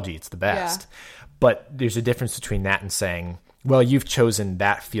radiology, it's the best. Yeah. But there's a difference between that and saying, well, you've chosen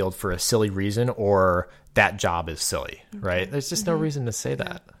that field for a silly reason, or that job is silly, right? There's just no reason to say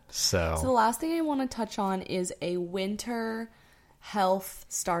that. So the last thing I want to touch on is a winter health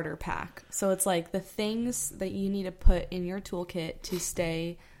starter pack. So it's like the things that you need to put in your toolkit to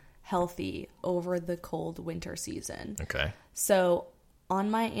stay healthy over the cold winter season. Okay. So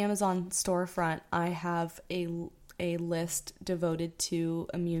on my Amazon storefront, I have a list devoted to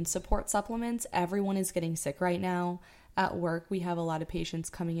immune support supplements. Everyone is getting sick right now. At work, we have a lot of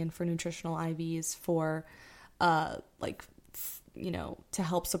patients coming in for nutritional IVs for to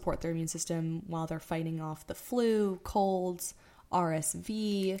help support their immune system while they're fighting off the flu, colds,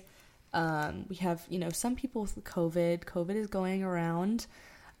 RSV. We have, some people with COVID. COVID is going around.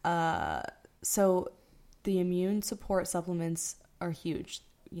 So the immune support supplements are huge.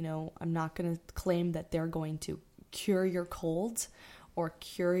 I'm not going to claim that they're going to cure your colds or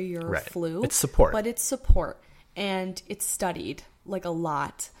cure your flu. It's support. But it's support. And it's studied a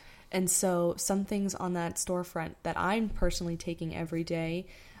lot. And so some things on that storefront that I'm personally taking every day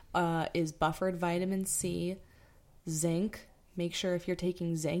is buffered vitamin C, zinc. Make sure if you're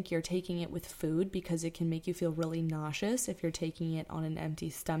taking zinc, you're taking it with food, because it can make you feel really nauseous if you're taking it on an empty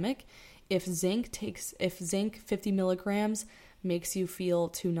stomach. If zinc 50 milligrams makes you feel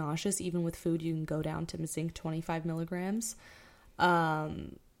too nauseous, even with food, you can go down to zinc 25 milligrams.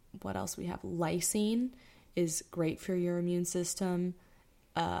 What else we have? Lysine is great for your immune system.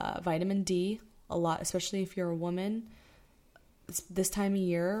 Vitamin D, a lot, especially if you're a woman. This time of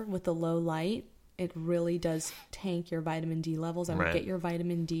year with the low light, it really does tank your vitamin D levels. I would get your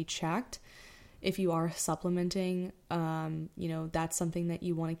vitamin D checked. If you are supplementing, that's something that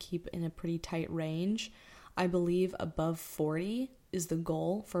you want to keep in a pretty tight range. I believe above 40 is the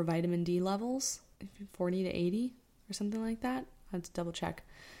goal for vitamin D levels, 40 to 80 or something like that. I have to double check.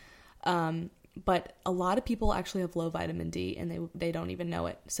 But a lot of people actually have low vitamin D and they don't even know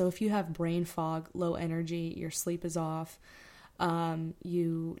it. So if you have brain fog, low energy, your sleep is off,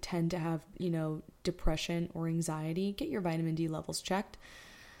 you tend to have, depression or anxiety, get your vitamin D levels checked.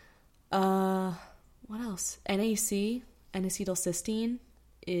 What else? NAC, N-acetylcysteine,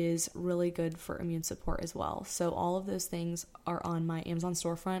 is really good for immune support as well. So all of those things are on my Amazon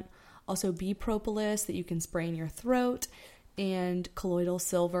storefront. Also B-propolis that you can spray in your throat, and colloidal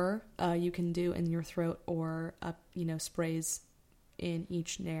silver you can do in your throat or sprays in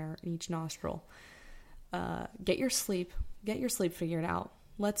each nostril. Get your sleep figured out.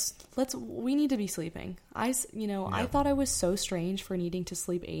 We need to be sleeping. I thought I was so strange for needing to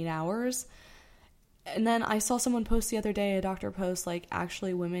sleep 8 hours. And then I saw someone post the other day, a doctor post, like,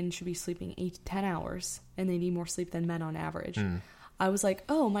 actually women should be sleeping 8 to 10 hours and they need more sleep than men on average. I was like,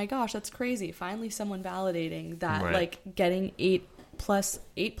 oh my gosh, that's crazy. Finally someone validating that, right. Like, getting 8 plus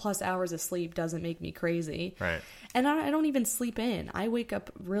hours of sleep doesn't make me crazy. Right. And I don't even sleep in. I wake up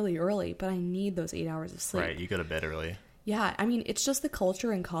really early, but I need those 8 hours of sleep. Right. You go to bed early. Yeah, I mean, it's just the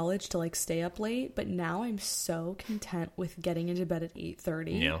culture in college to, like, stay up late, but now I'm so content with getting into bed at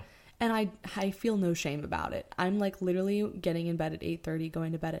 8:30. Yeah. And I feel no shame about it. I'm, like, literally getting in bed at 8:30,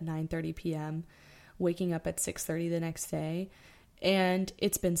 going to bed at 9:30 p.m., waking up at 6:30 the next day, and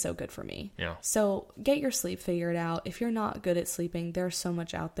it's been so good for me. Yeah. So get your sleep figured out. If you're not good at sleeping, there's so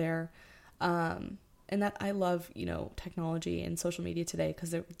much out there. And that I love, technology and social media today,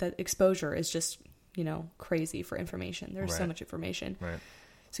 because that exposure is just, crazy for information. There's so much information. Right.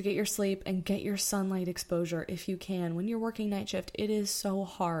 So get your sleep and get your sunlight exposure if you can. When you're working night shift, it is so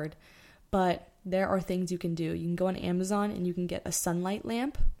hard, but there are things you can do. You can go on Amazon and you can get a sunlight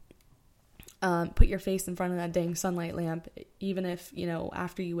lamp. Put your face in front of that dang sunlight lamp. Even if,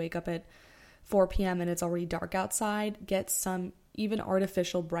 after you wake up at 4 p.m. and it's already dark outside, get some even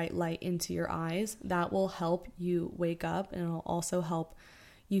artificial bright light into your eyes. That will help you wake up, and it'll also help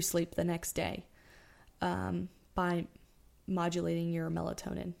you sleep the next day by modulating your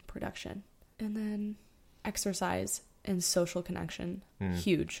melatonin production. And then exercise and social connection,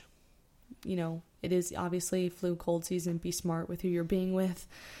 huge. It is obviously flu cold season. Be smart with who you're being with,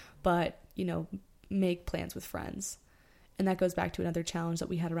 but make plans with friends. And that goes back to another challenge that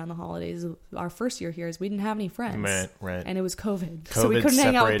we had around the holidays. Our first year here is we didn't have any friends. Right. And it was COVID. So we couldn't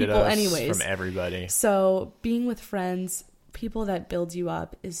hang out with people anyways. From everybody. So being with friends, people that build you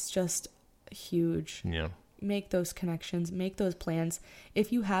up, is just huge. Yeah. Make those connections, make those plans.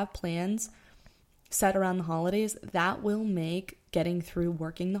 If you have plans set around the holidays, that will make getting through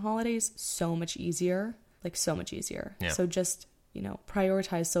working the holidays so much easier. Like, so much easier. Yeah. So just,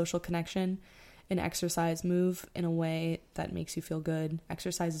 prioritize social connection and exercise. Move in a way that makes you feel good.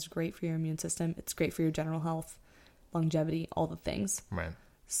 Exercise is great for your immune system. It's great for your general health, longevity, all the things. Right.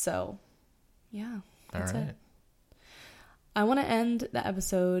 So, yeah, that's all right. it. I want to end the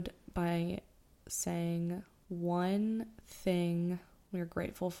episode by saying one thing we're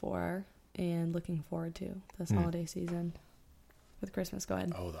grateful for and looking forward to this holiday season with Christmas. Go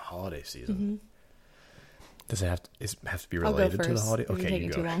ahead. Oh, the holiday season. Mm-hmm. Does it have to be related to the holiday? Okay, you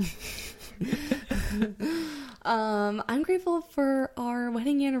go. Too long. I'm grateful for our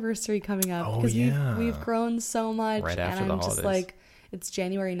wedding anniversary coming up, because we've grown so much. Right after and I'm the just holidays. like, it's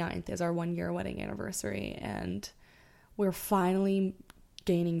January 9th is our 1 year wedding anniversary, and we're finally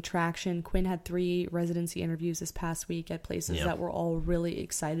gaining traction. Quinn had 3 residency interviews this past week at places that we're all really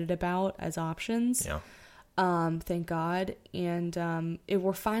excited about as options. Yeah. Thank God. And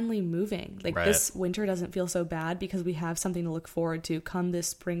we're finally moving. Like, right. This winter doesn't feel so bad because we have something to look forward to. Come this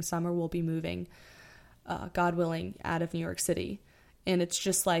spring, summer, we'll be moving, God willing, out of New York City. And it's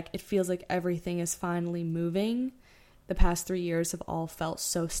just like, it feels like everything is finally moving. The past 3 years have all felt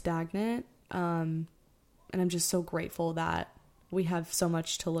so stagnant. And I'm just so grateful that we have so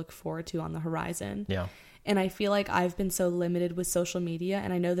much to look forward to on the horizon. Yeah. And I feel like I've been so limited with social media,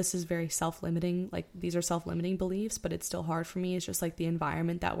 and I know this is very self-limiting, like these are self-limiting beliefs, but it's still hard for me. It's just like the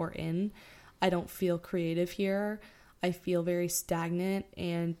environment that we're in. I don't feel creative here. I feel very stagnant,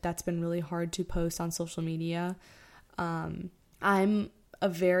 and that's been really hard to post on social media. I'm a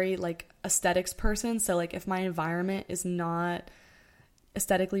very aesthetics person, so if my environment is not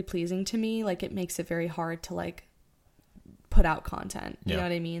aesthetically pleasing to me, it makes it very hard to put out content. You know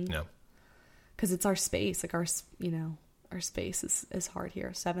what I mean? Yeah. Because it's our space, our space is hard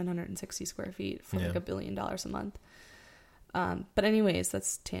here. 760 square feet for $1 billion a month. But anyways,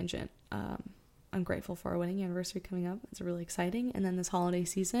 that's tangent. I'm grateful for our wedding anniversary coming up. It's really exciting. And then this holiday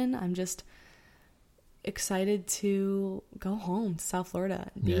season, I'm just excited to go home to South Florida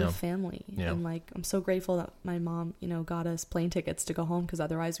and be with family. And like, I'm so grateful that my mom, you know, got us plane tickets to go home, because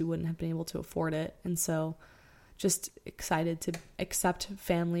otherwise we wouldn't have been able to afford it. And so just excited to accept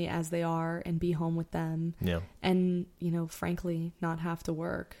family as they are and be home with them. And, you know, frankly, not have to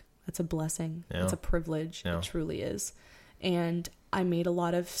work. That's a blessing. It's a privilege. It truly is. And I made a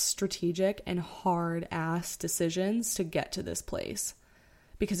lot of strategic and hard ass decisions to get to this place,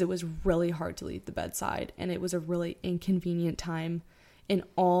 because it was really hard to leave the bedside, and it was a really inconvenient time in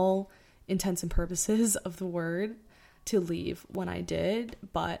all intents and purposes of the word to leave when I did.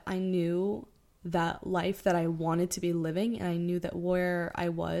 But I knew that life that I wanted to be living, and I knew that where I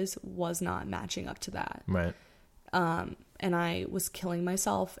was not matching up to that. Right. And I was killing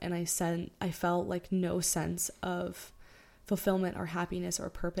myself, and I felt like no sense of fulfillment or happiness or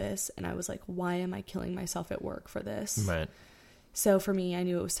purpose. And I was like, why am I killing myself at work for this? Right. So for me, I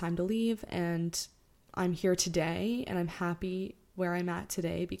knew it was time to leave, and I'm here today, and I'm happy where I'm at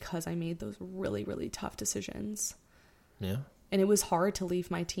today because I made those really, really tough decisions. Yeah. And it was hard to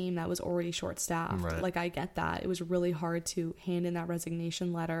leave my team that was already short-staffed. Right. Like, I get that. It was really hard to hand in that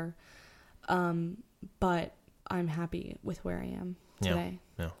resignation letter. But I'm happy with where I am today.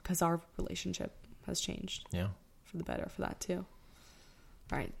 Yeah. Because our relationship has changed. Yeah. For the better for that too.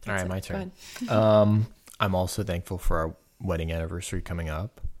 All right. All right, my turn. Go ahead. I'm also thankful for our wedding anniversary coming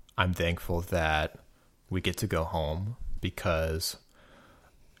up. I'm thankful that we get to go home, because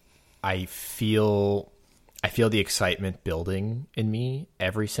I feel the excitement building in me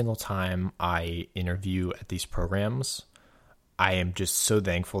every single time I interview at these programs. I am just so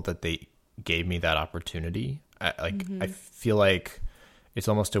thankful that they gave me that opportunity. I feel like it's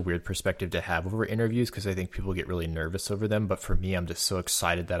almost a weird perspective to have over interviews, because I think people get really nervous over them. But for me, I'm just so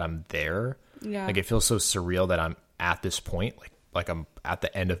excited that I'm there. Yeah. Like, it feels so surreal that I'm at this point, like I'm at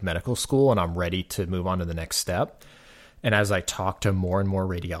the end of medical school and I'm ready to move on to the next step. And as I talk to more and more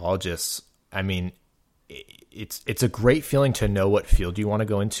radiologists, I mean, it's a great feeling to know what field you want to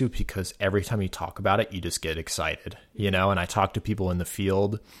go into, because every time you talk about it, you just get excited, you know? And I talk to people in the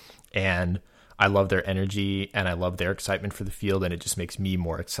field, and I love their energy, and I love their excitement for the field, and it just makes me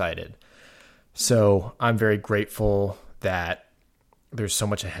more excited. So I'm very grateful that there's so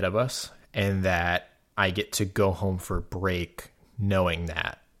much ahead of us, and that I get to go home for a break knowing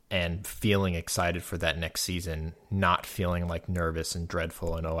that, and feeling excited for that next season, not feeling like nervous and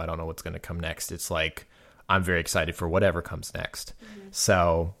dreadful and, oh, I don't know what's going to come next. It's like, I'm very excited for whatever comes next.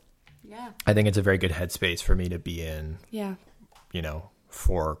 So yeah, I think it's a very good headspace for me to be in, you know,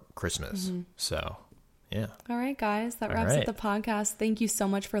 for Christmas. So yeah. All right, guys, that wraps up the podcast. Thank you so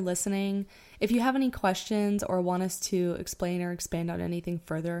much for listening. If you have any questions or want us to explain or expand on anything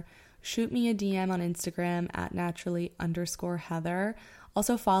further, shoot me a DM on Instagram at naturally_Heather.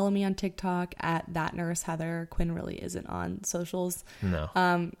 Also follow me on TikTok at thatnurseheather. Quinn really isn't on socials.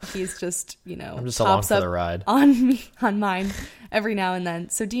 No. He's just, you know, I'm just along for the ride on mine every now and then.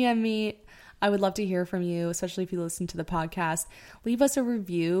 So DM me. I would love to hear from you, especially if you listen to the podcast. Leave us a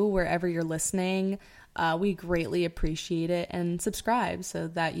review wherever you're listening. We greatly appreciate it, and subscribe so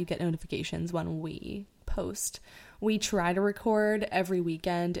that you get notifications when we post. We try to record every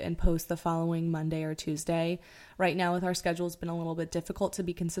weekend and post the following Monday or Tuesday. Right now with our schedule, it's been a little bit difficult to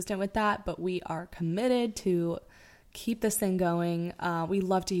be consistent with that, but we are committed to keep this thing going. We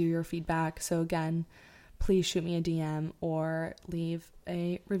love to hear your feedback. So again, please shoot me a DM or leave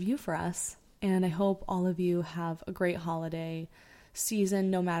a review for us. And I hope all of you have a great holiday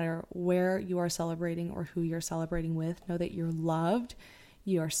season, no matter where you are celebrating or who you're celebrating with. Know that you're loved.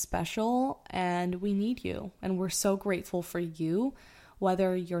 You are special, and we need you, and we're so grateful for you,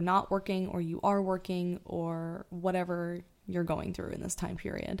 whether you're not working or you are working or whatever you're going through in this time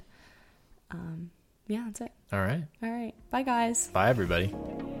period. Yeah, that's it. All right. Bye, guys. Bye, everybody.